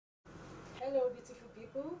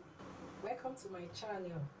people, welcome to my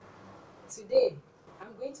channel. Today I'm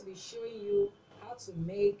going to be showing you how to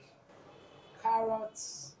make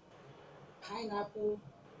carrots, pineapple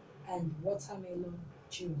and watermelon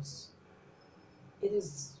juice. It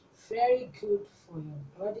is very good for your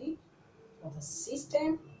body, for the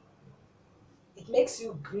system. It makes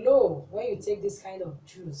you glow when you take this kind of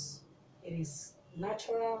juice. It is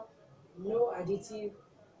natural, no additive,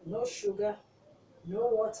 no sugar, no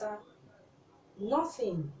water,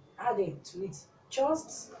 nothing added to it,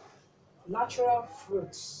 just natural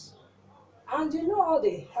fruits. And you know all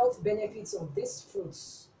the health benefits of these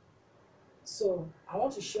fruits. So I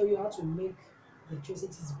want to show you how to make the juice.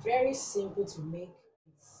 It is very simple to make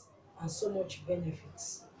and so much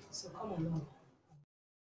benefits. So come along.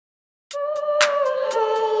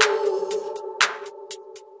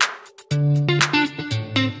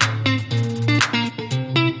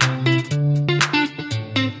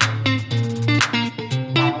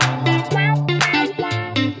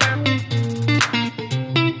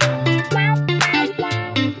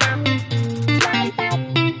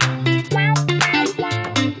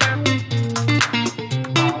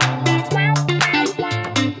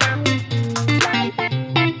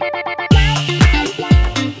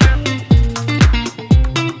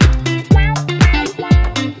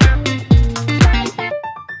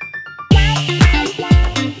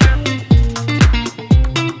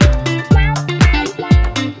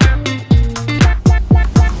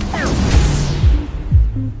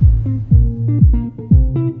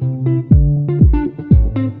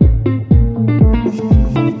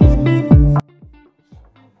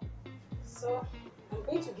 So I'm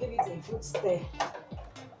going to give it a good stir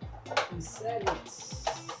and serve it.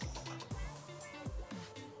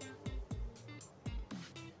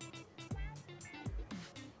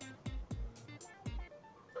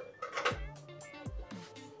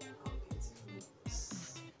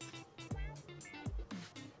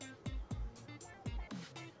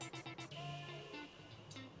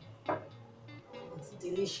 It's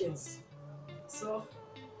delicious. So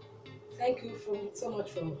thank you so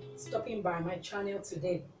much for stopping by my channel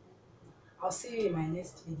today. I'll see you in my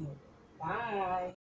next video. Bye.